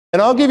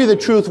And I'll give you the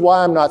truth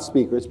why I'm not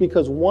Speaker. It's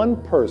because one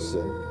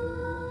person,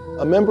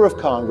 a member of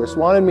Congress,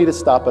 wanted me to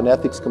stop an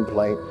ethics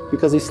complaint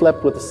because he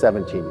slept with a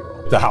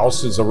 17-year-old. The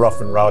House is a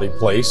rough and rowdy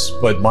place,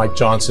 but Mike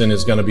Johnson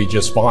is going to be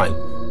just fine.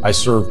 I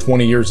served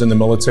 20 years in the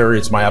military.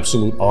 It's my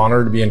absolute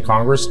honor to be in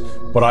Congress,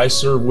 but I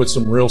served with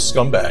some real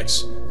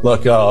scumbags.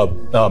 Look,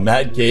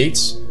 Matt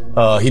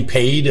Gaetz, he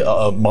paid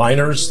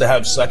minors to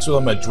have sex with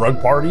him at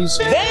drug parties.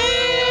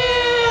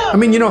 I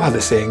mean, you know how the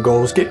saying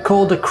goes, get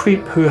called a creep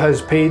who has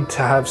paid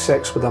to have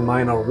sex with a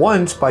minor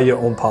once by your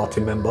own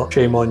party member.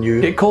 Shame on you.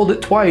 Get called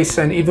it twice,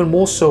 and even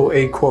more so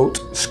a,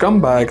 quote,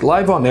 scumbag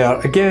live on air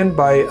again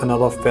by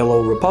another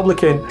fellow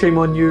Republican. Shame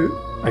on you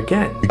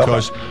again.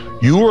 Because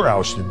you were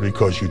ousted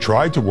because you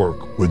tried to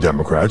work with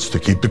Democrats to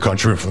keep the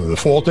country from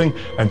defaulting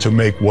and to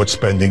make what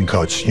spending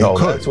cuts you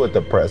could. That's what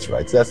the press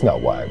writes. That's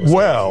not why I was.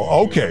 Well,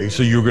 okay,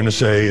 so you're going to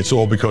say it's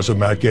all because of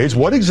Matt Gaetz.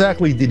 What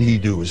exactly did he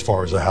do as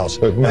far as the House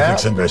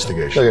ethics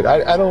investigation? Look,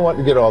 I don't want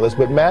to get all this,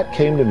 but Matt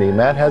came to me.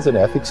 Matt has an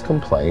ethics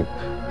complaint.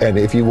 And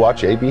if you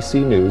watch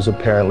ABC News,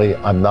 apparently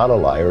I'm not a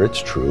liar,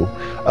 it's true,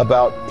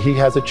 about he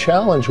has a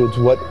challenge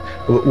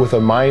with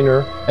a minor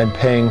and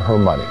paying her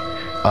money.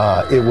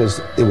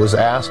 It was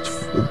asked,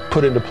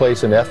 put into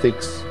place in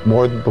ethics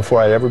more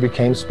before I ever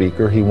became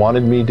Speaker. He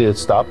wanted me to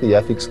stop the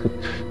ethics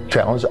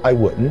challenge. I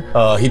wouldn't.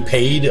 He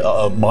paid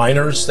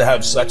minors to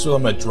have sex with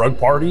him at drug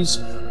parties.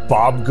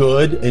 Bob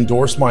Good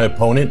endorsed my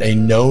opponent, a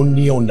known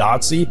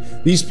neo-Nazi.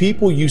 These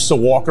people used to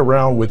walk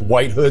around with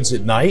white hoods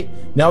at night.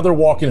 Now they're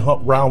walking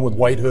around with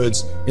white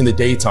hoods in the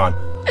daytime.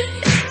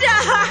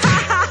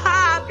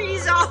 Stop!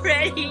 He's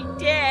already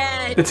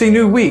dead. It's a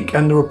new week,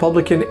 and the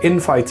Republican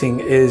infighting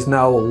is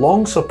now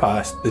long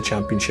surpassed the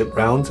championship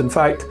rounds. In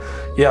fact,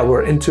 yeah,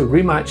 we're into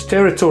rematch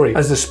territory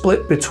as the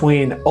split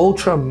between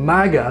ultra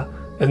MAGA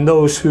and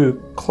those who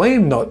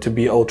claim not to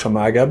be ultra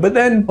MAGA, but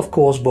then, of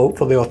course, vote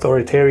for the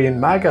authoritarian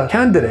MAGA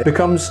candidate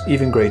becomes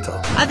even greater.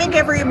 I think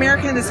every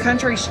American in this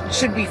country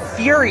should be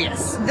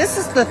furious. This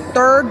is the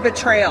third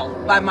betrayal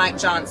by Mike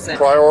Johnson.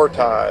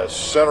 Prioritize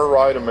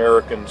center-right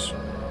Americans'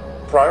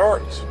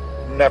 priorities.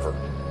 Never.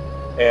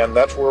 And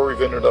that's where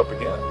we've ended up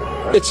again.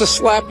 It's a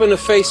slap in the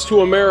face to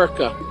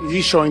America.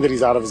 He's showing that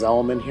he's out of his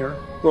element here?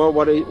 Well,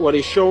 what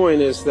he's showing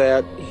is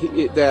that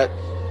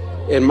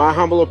in my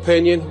humble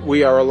opinion,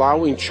 we are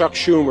allowing Chuck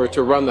Schumer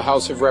to run the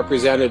House of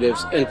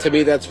Representatives, and to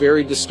me that's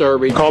very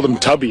disturbing. You called him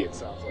Tubby, it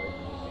sounds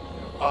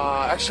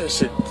like. Actually, I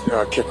said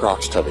Kick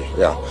Rocks Tubby,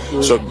 yeah.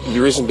 So the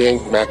reason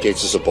being, Matt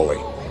Gaetz is a bully.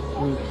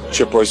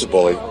 Chip Roy's a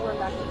bully.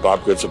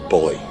 Bob Good's a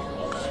bully.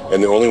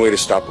 And the only way to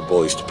stop a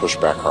bully is to push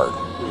back hard.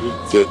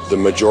 The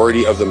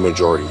majority of the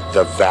majority,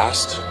 the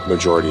vast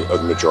majority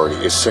of the majority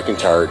is sick and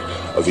tired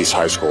of these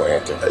high school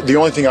antics. The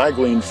only thing I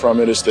gleaned from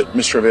it is that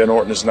Mr. Van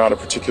Orton is not a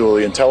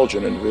particularly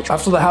intelligent individual.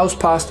 After the House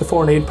passed the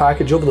foreign aid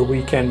package over the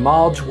weekend,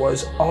 Marge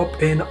was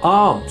up in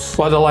arms,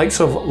 while the likes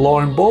of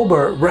Lauren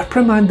Boebert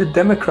reprimanded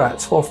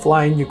Democrats for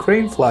flying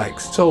Ukraine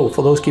flags. So,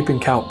 for those keeping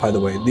count, by the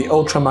way, the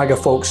ultra MAGA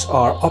folks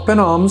are up in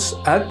arms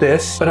at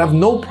this, but have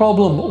no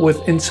problem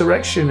with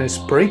insurrectionists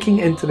breaking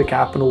into the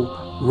Capitol,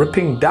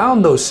 ripping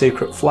down those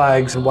sacred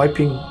flags and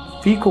wiping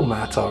fecal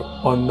matter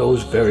on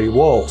those very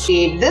walls.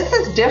 This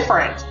is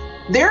different.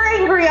 They're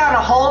angry on a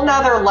whole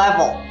nother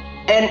level.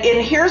 And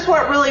here's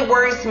what really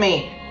worries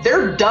me.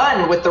 They're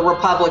done with the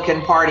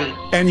Republican Party.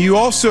 And you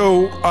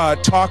also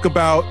talk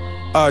about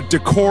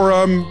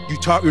decorum.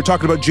 You're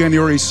talking about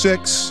January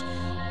 6th.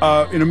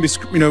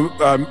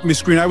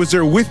 Miss Green, I was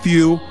there with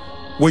you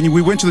when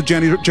we went to the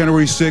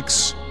January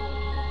 6th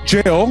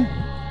jail,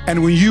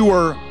 and when you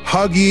were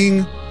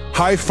hugging,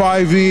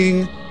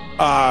 high-fiving,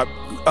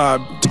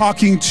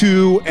 talking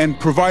to and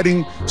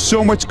providing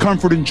so much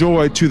comfort and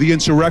joy to the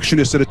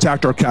insurrectionists that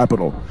attacked our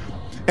Capitol.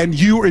 And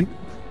you were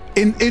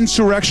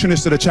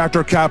insurrectionists that attacked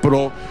our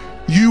Capitol.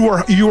 You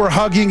were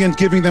hugging and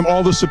giving them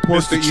all the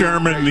support. Mr.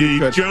 Chairman,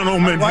 the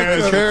gentleman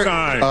has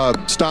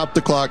time. Stop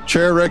the clock.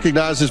 Chair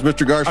recognizes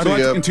Mr. Garcia. I'd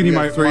like to continue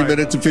my 3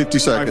 minutes and 50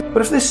 seconds.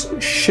 But if this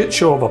shit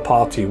show of a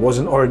party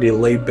wasn't already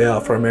laid bare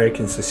for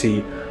Americans to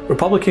see,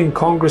 Republican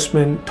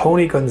Congressman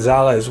Tony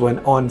Gonzalez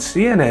went on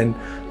CNN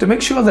to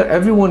make sure that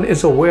everyone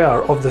is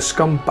aware of the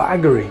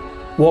scumbaggery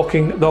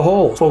walking the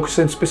halls,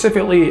 focusing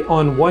specifically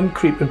on one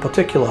creep in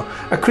particular,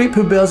 a creep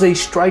who bears a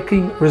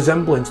striking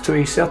resemblance to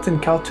a certain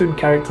cartoon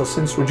character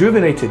since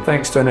rejuvenated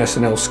thanks to an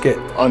SNL skit.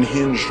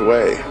 Unhinged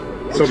way.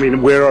 So, I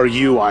mean, where are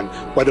you on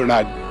whether or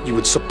not you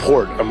would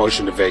support a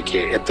motion to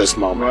vacate at this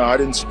moment? Well, I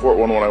didn't support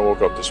one when I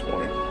woke up this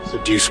morning. So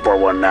do you support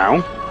one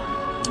now?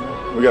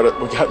 We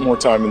got more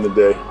time in the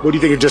day. What do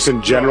you think just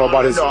in general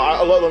about his...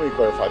 let me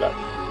clarify that.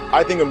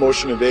 I think a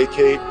motion to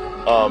vacate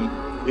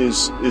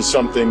is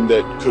something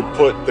that could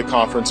put the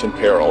conference in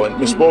peril. And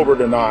Ms.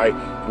 Boebert and I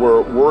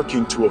we're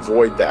working to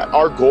avoid that.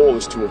 Our goal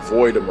is to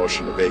avoid a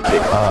motion to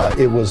vacate.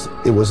 It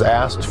was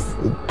asked,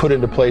 put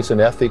into place an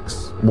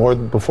ethics more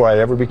before I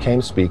ever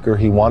became speaker.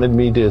 He wanted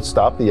me to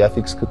stop the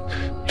ethics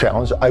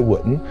challenge. I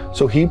wouldn't.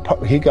 So he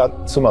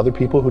got some other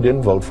people who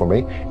didn't vote for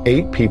me,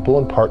 8 people,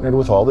 and partnered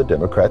with all the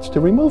Democrats to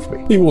remove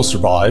me. He will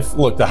survive.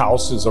 Look, the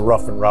House is a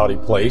rough and rowdy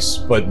place,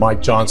 but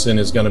Mike Johnson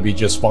is going to be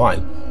just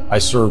fine. I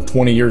served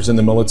 20 years in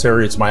the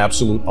military. It's my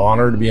absolute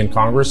honor to be in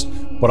Congress,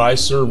 but I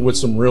served with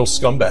some real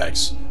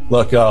scumbags.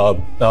 Look,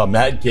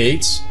 Matt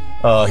Gaetz,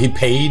 he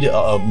paid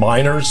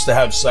minors to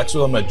have sex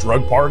with him at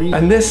drug parties.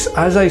 And this,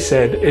 as I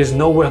said, is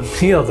nowhere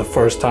near the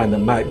first time that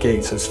Matt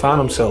Gaetz has found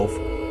himself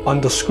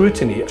under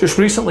scrutiny. Just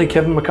recently,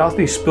 Kevin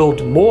McCarthy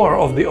spilled more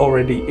of the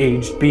already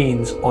aged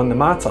beans on the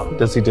matter.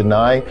 Does he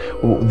deny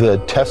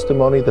the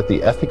testimony that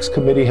the ethics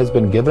committee has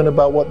been given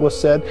about what was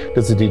said?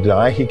 Does he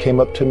deny he came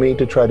up to me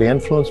to try to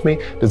influence me?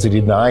 Does he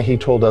deny he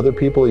told other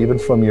people, even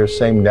from your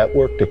same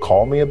network, to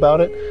call me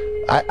about it?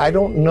 I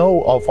don't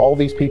know if all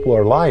these people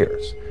are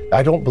liars.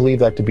 I don't believe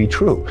that to be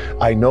true.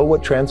 I know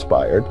what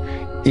transpired.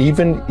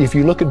 Even if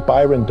you look at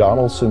Byron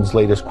Donaldson's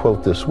latest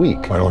quote this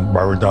week.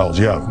 Byron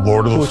Donaldson, yeah,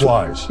 Lord of the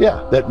Flies.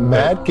 Yeah, that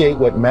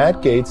what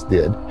Matt Gaetz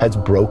did has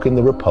broken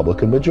the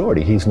Republican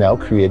majority. He's now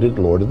created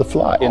Lord of the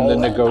Flies. In the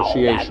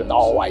negotiations.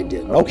 No, I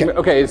didn't.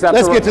 Okay, is that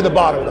Let's get to the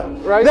bottom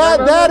of that. Right?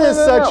 That is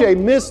such a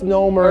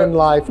misnomer in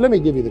life. Let me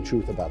give you the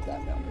truth about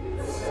that now.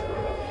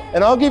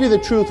 And I'll give you the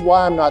truth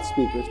why I'm not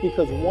speaker. It's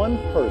because one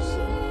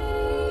person,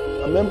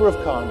 a member of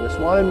Congress,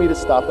 wanted me to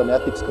stop an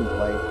ethics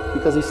complaint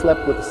because he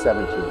slept with a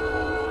 17-year-old.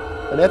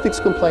 An ethics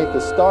complaint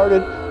that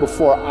started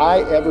before I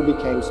ever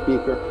became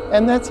speaker,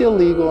 and that's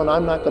illegal, and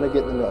I'm not going to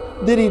get in the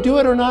know. Did he do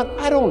it or not?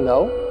 I don't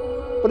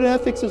know, but an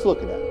ethics is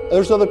looking at it.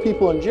 There's other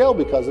people in jail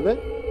because of it,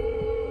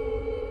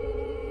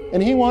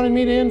 and he wanted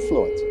me to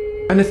influence it.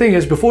 And the thing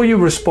is, before you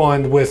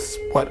respond with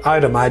what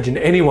I'd imagine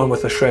anyone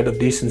with a shred of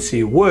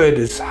decency would,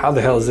 is how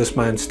the hell is this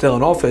man still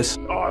in office?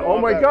 Oh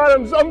my God,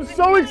 I'm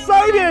so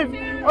excited!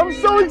 I'm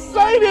so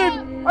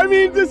excited! I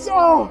mean,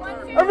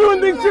 everyone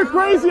thinks you're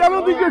crazy. I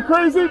don't think you're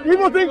crazy.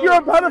 People think you're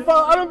a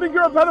pedophile. I don't think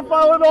you're a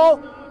pedophile at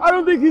all. I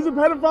don't think he's a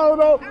pedophile at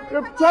all.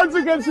 The charges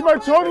against him are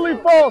totally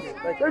false.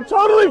 They're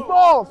totally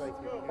false.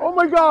 Oh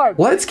my God.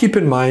 Let's keep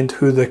in mind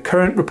who the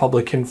current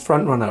Republican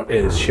frontrunner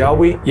is, shall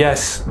we?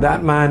 Yes,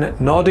 that man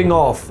nodding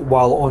off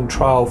while on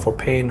trial for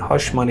paying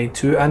hush money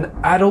to an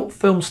adult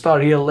film star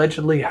he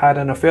allegedly had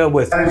an affair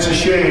with. And it's a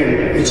shame.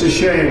 It's a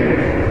shame.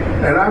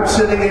 And I'm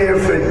sitting here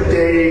for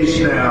days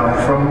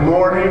now, from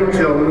morning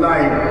till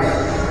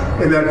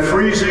night, in that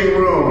freezing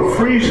room,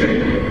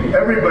 freezing.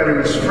 Everybody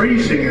was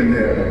freezing in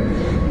there.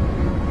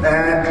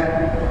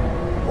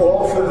 And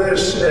all for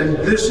this, and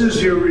this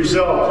is your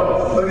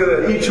result. Look at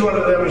that, each one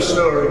of them a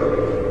story.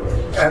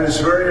 And it's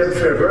very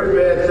unfair, very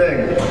bad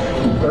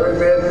thing. Very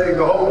bad thing.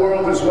 The whole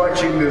world is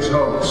watching this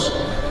hoax.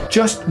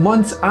 Just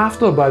months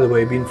after, by the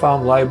way, being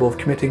found liable of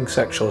committing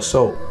sexual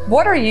assault.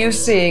 What are you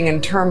seeing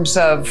in terms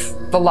of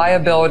the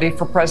liability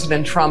for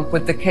President Trump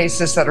with the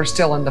cases that are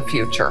still in the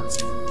future?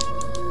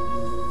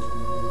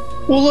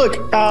 Well,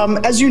 look,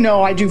 as you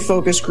know, I do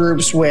focus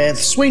groups with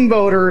swing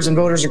voters and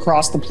voters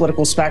across the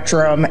political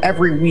spectrum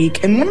every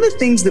week. And one of the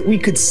things that we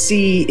could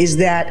see is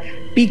that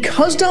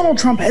because Donald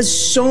Trump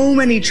has so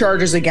many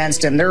charges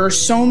against him, there are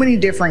so many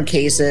different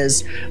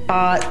cases,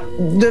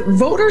 the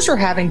voters are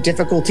having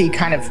difficulty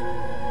kind of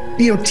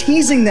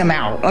teasing them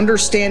out,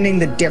 understanding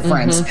the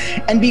difference.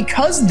 And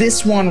because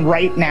this one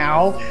right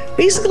now,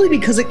 basically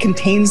because it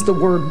contains the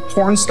word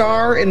porn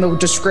star in the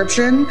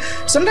description,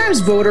 sometimes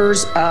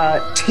voters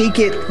take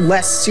it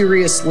less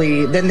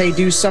seriously than they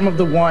do some of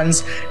the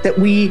ones that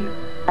we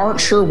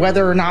aren't sure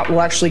whether or not will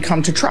actually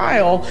come to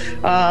trial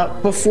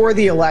before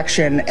the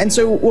election. And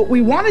so what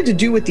we wanted to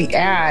do with the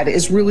ad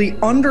is really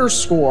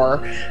underscore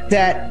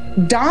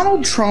that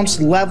Donald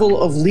Trump's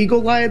level of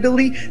legal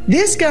liability,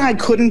 this guy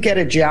couldn't get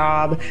a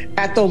job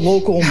at the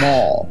local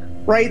mall.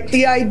 Right?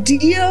 The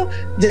idea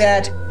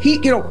that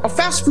a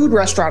fast food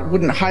restaurant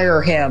wouldn't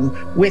hire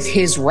him with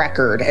his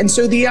record. And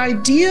so the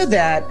idea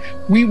that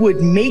we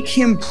would make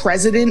him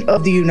president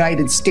of the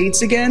United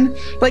States again,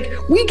 like,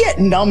 we get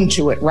numb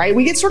to it, right?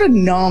 We get sort of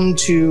numb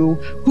to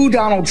who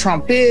Donald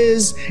Trump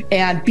is.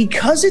 And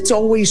because it's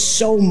always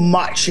so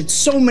much, it's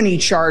so many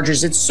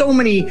charges, it's so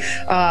many,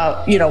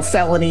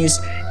 felonies,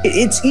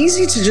 it's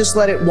easy to just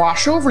let it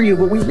wash over you.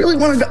 But we really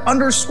wanted to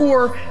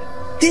underscore,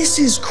 this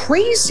is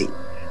crazy.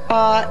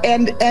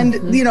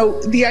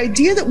 The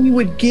idea that we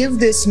would give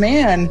this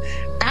man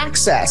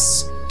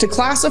access to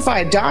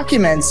classified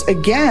documents,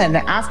 again,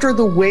 after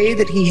the way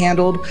that he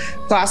handled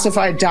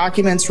classified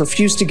documents,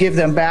 refused to give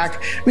them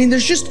back. I mean,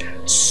 there's just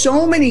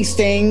so many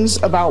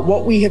things about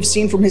what we have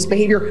seen from his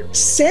behavior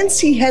since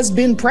he has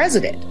been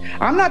president.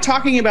 I'm not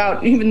talking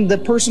about even the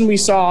person we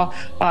saw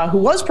who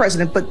was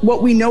president, but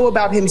what we know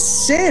about him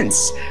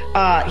since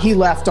he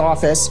left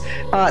office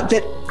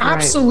that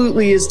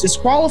absolutely is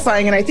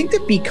disqualifying. And I think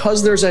that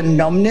because there's a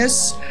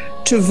numbness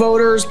to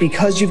voters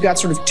because you've got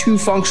sort of two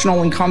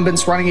functional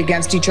incumbents running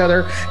against each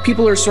other.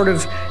 People are sort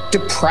of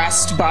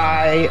depressed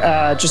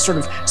by just sort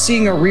of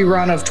seeing a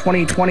rerun of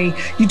 2020.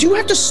 You do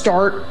have to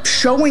start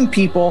showing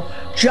people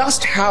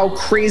just how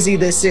crazy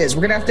this is.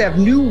 We're going to have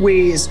new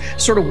ways to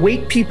sort of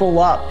wake people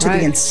up to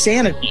the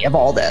insanity of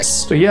all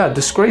this. So yeah,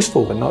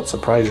 disgraceful, but not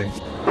surprising.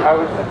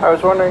 I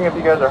was wondering if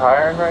you guys are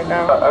hiring right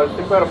now. I was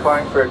thinking about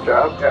applying for a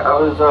job. I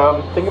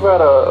was thinking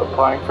about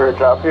applying for a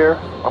job here.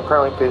 I'm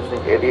currently facing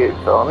 88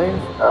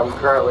 felonies. I'm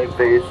currently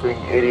facing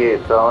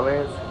 88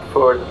 felonies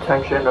for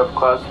detention of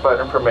classified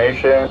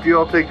information. Do you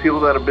all take people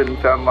that have been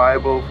found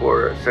liable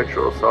for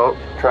sexual assault,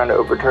 trying to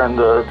overturn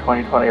the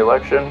 2020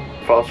 election,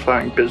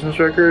 falsifying business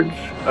records?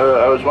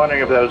 I was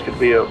wondering if that was going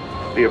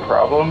to be a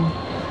problem.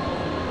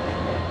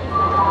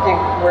 I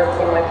think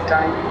working with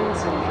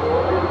diamonds and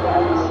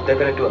jewelry. They're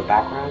going to do a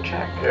background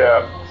check.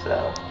 Yeah.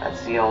 So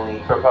that's the only.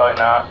 But probably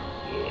not.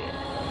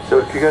 Yeah.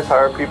 So do you guys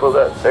hire people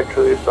that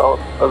sexually assault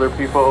other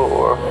people,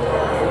 or?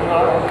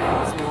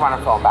 We run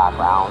a phone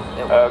background.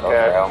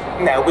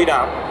 Okay. No, we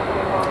don't.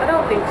 I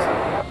don't think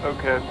so.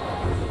 Okay.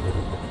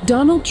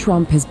 Donald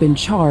Trump has been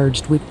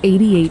charged with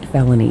 88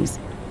 felonies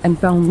and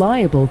found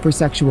liable for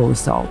sexual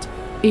assault.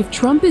 If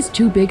Trump is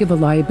too big of a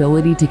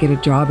liability to get a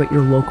job at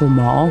your local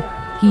mall,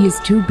 he is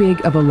too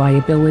big of a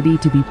liability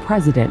to be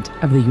president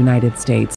of the United States.